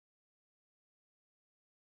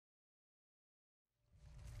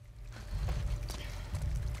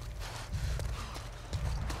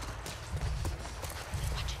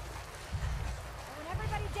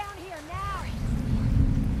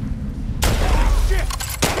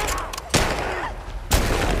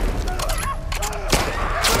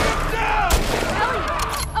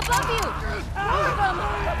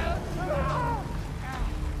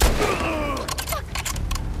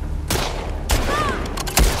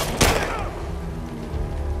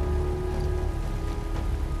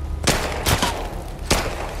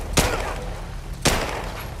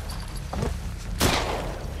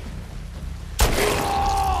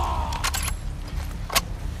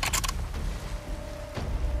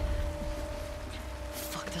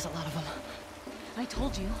I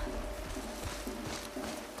told you.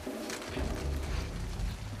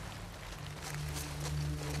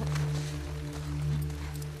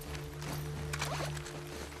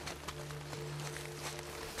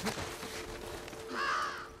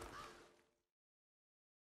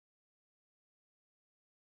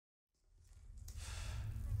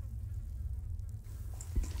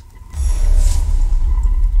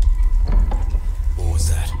 What was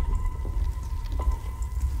that?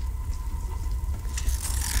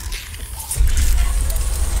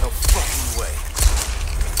 No fucking way.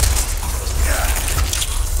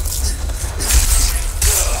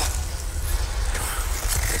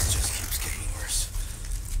 This just keeps getting worse.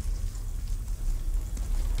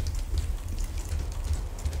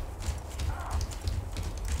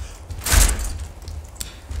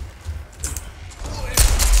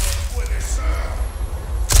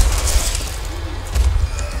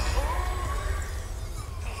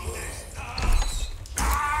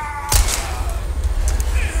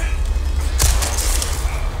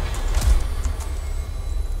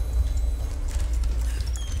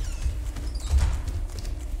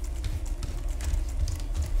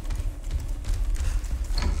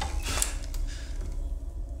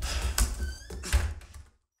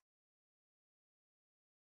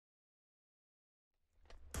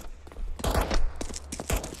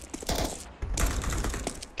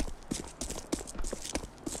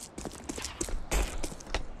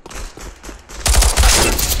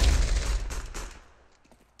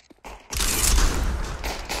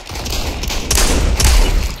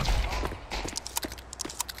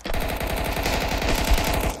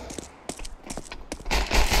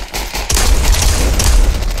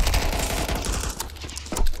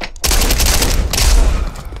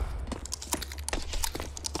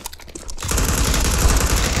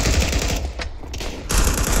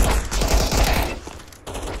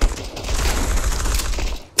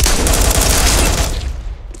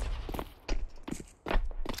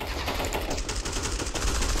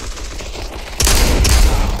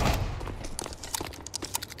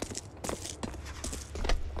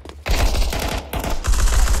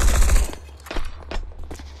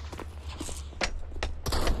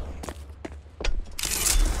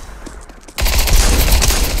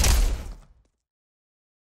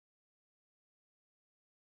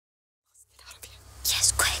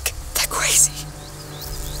 Yes, quick. They're crazy.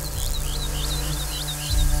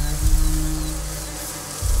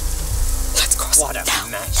 Let's cross What a now.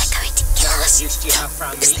 mess. They're going to kill You're us. used to your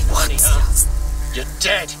brown Because meat they money, won't see huh? us. You're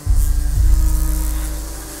dead.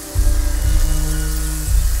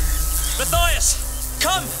 Matthias,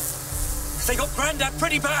 come! They got Grandad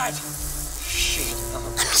pretty bad. Shit.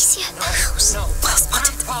 Amicia, the house. No. Well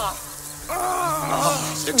spotted. Grandpa.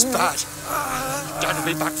 Oh, looks bad. Dad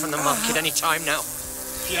will be back from the market any time now.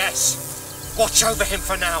 Yes. Watch over him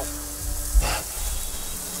for now.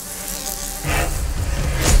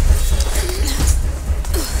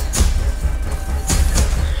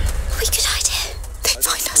 We could hide here. They'd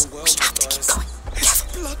find us. We have to keep going. It's a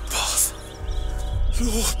bloodbath.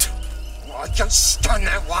 Lord. Oh, just stand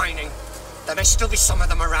there whining. There may still be some of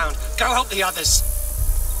them around. Go help the others.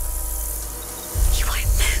 You won't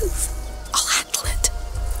move. I'll handle it.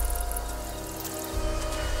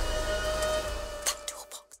 That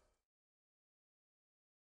toolbox.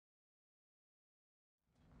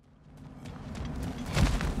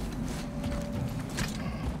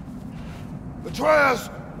 Atreus,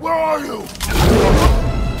 where are you?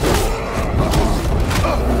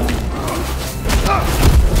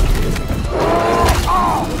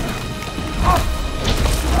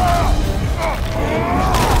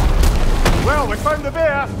 Well, we found the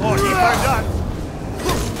bear, or he found us.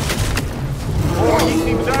 Oh, he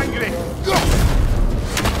seems angry.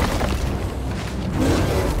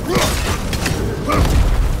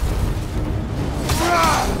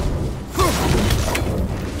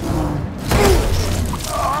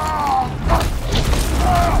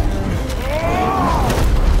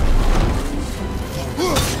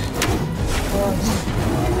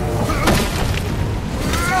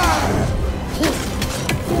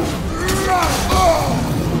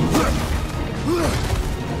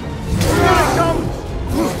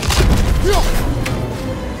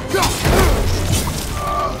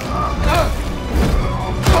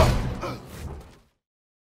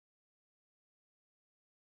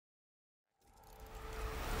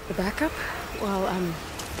 The backup? Well,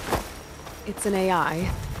 it's an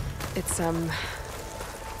AI. It's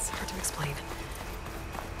hard to explain.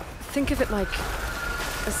 Think of it like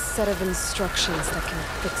a set of instructions that can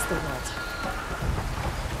fix the world.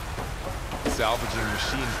 Salvaging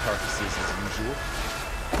machine carcasses as usual.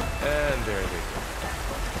 And there they go.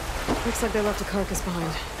 Looks like they left a carcass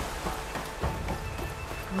behind.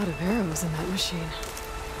 A lot of arrows in that machine.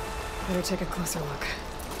 Better take a closer look.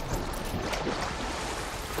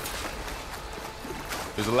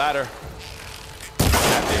 There's a ladder.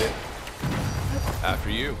 That did it. After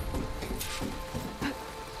you.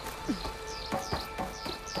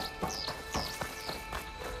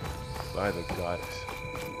 By the goddess.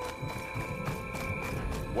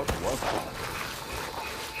 What was that?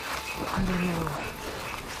 I don't know.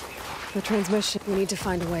 The transmission, we need to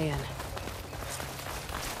find a way in.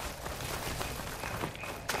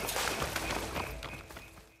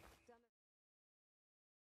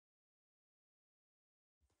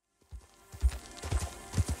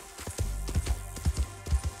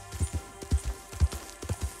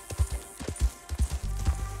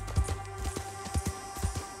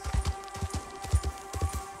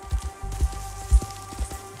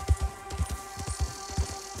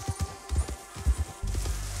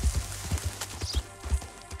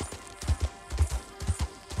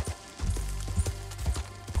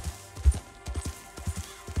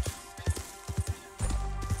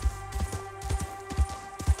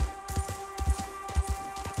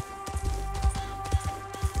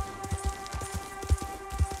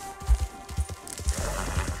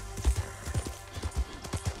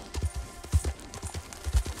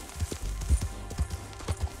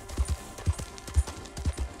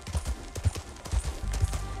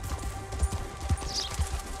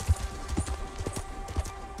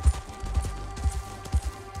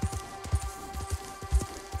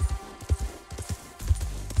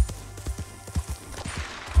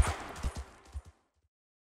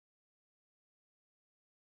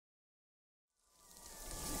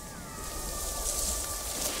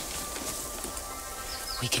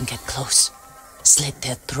 We can get close, slit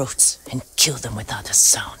their throats, and kill them without a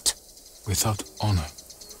sound. Without honor,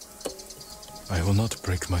 I will not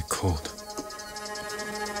break my code.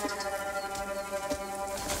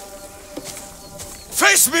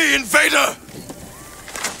 Face me, invader!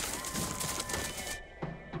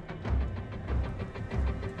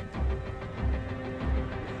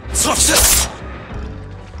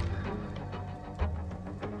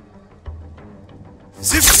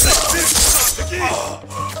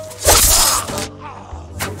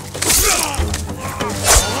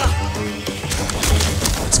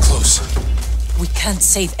 It's close. We can't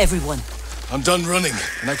save everyone. I'm done running,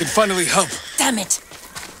 and I can finally help. Damn it!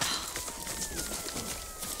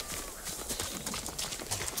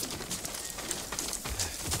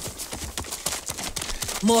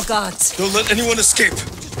 More guards. Don't let anyone escape.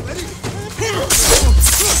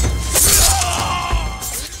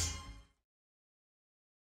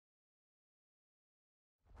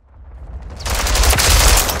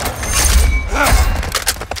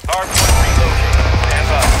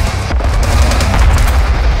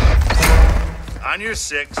 On your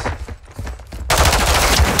 6.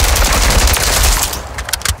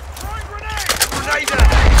 Grenade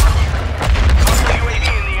out! UAV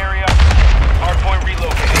in the area. Hardpoint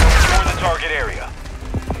relocated. Secure the target area.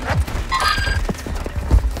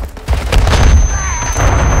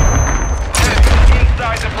 Enemy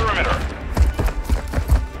inside the perimeter.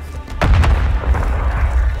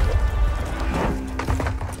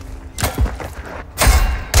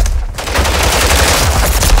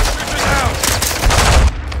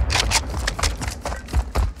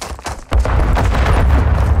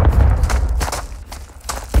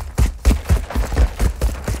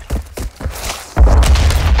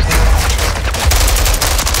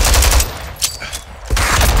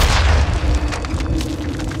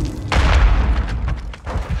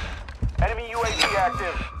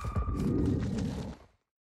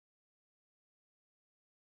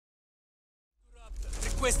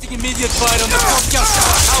 Requesting immediate fire on the Roger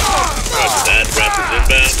that. Raptors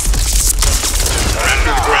inbound.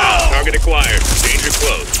 Raptors ground. Target acquired. Danger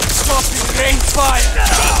close. Copy. Rain fire.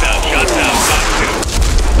 Shots out. Shots out. Shots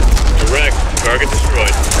 2. Direct. Target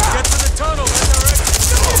destroyed. Get to the tunnel.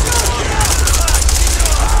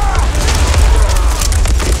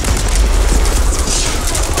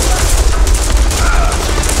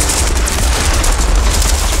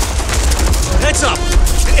 Heads up!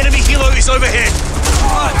 The enemy helo is overhead!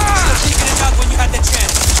 Come on! Stop taking it out when you had the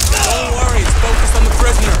chance! Don't worry, it's focused on the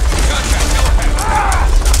prisoner.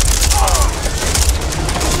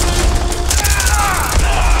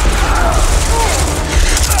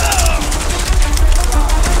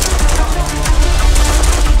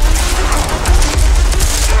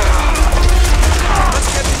 Let's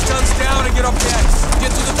get these guns down and get off the X.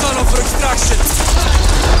 Get to the tunnel for extraction.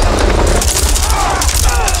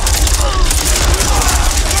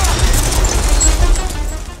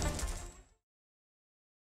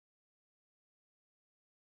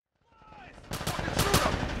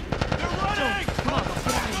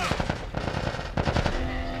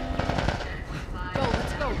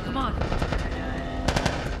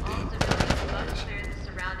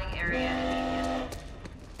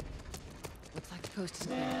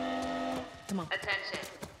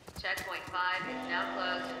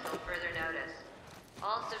 further notice.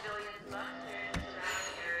 All civilians must clear the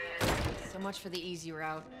surrounding areas. So much for the easy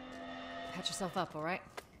route. Patch yourself up, all right?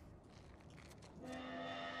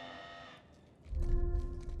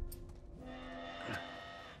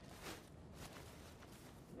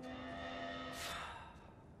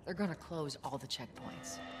 They're gonna close all the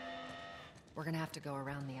checkpoints. We're gonna have to go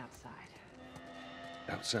around the outside.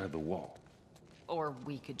 Outside the wall. Or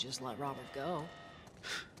we could just let Robert go.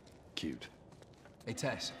 Cute. Hey,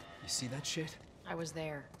 Tess, you see that shit? I was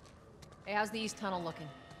there. Hey, how's the east tunnel looking?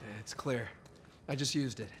 It's clear. I just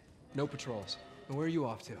used it. No patrols. And where are you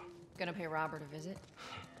off to? Gonna pay Robert a visit?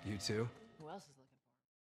 You too? Who else is looking?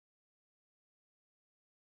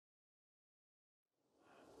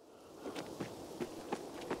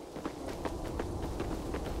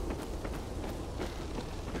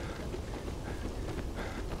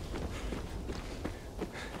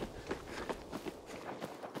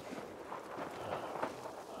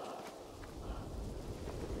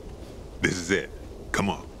 This is it.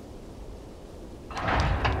 Come on.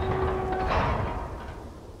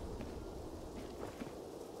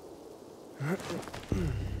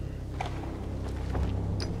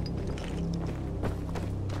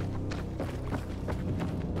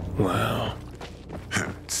 Wow.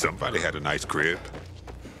 Somebody had a nice crib.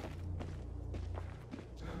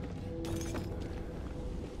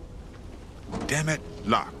 Damn it,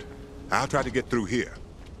 locked. I'll try to get through here.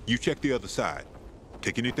 You check the other side.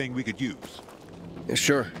 Take anything we could use. Yeah,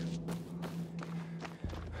 sure.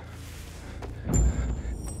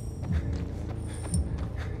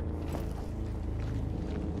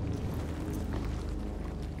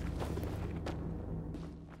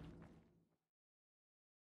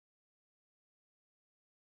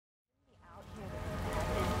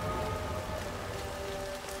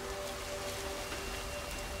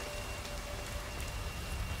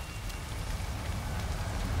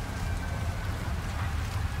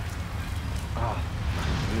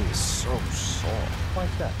 So soft.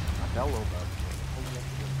 Like that. A bellow bug.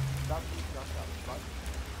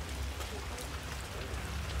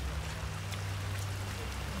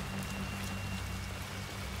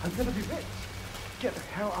 I'm gonna be rich. Get the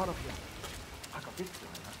hell out of here. I got this guy.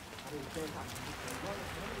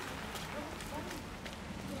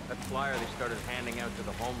 That flyer they started handing out to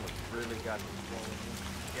the homeless really got me flowing.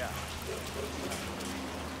 Yeah.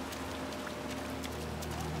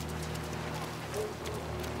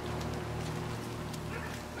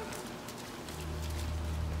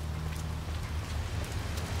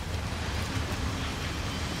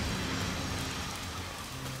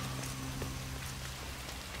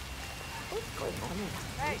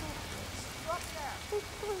 Hey! Stop there!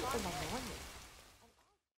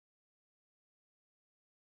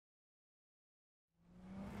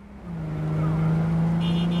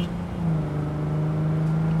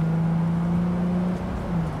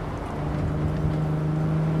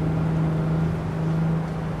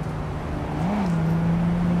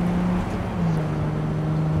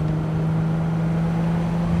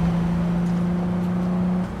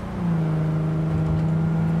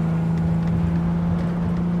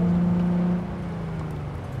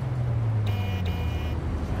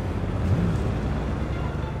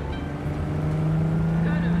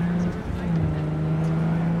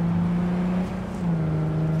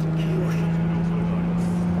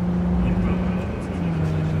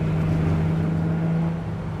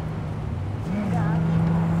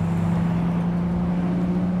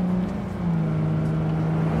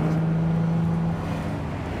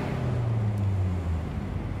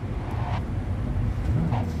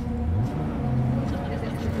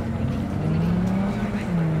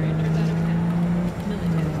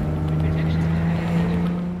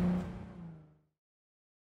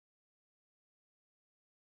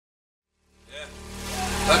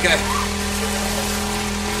 Okay.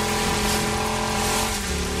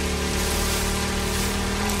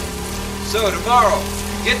 So tomorrow,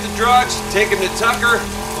 get the drugs, take them to Tucker,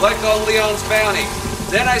 collect all Leon's bounty.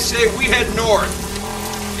 Then I say we head north.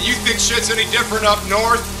 You think shit's any different up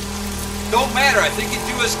north? Don't matter, I think it'd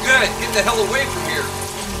do us good. Get the hell away from here.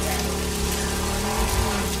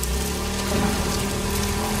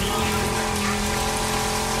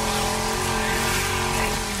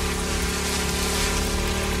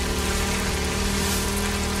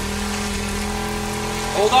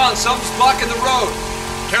 Hold on, something's blocking the road.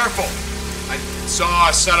 Careful. I saw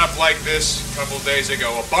a setup like this a couple days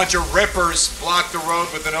ago. A bunch of rippers blocked the road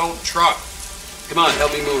with an old truck. Come on,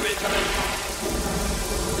 help me move it.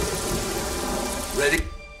 Ready?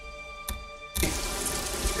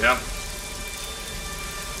 Yep.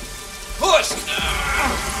 Push!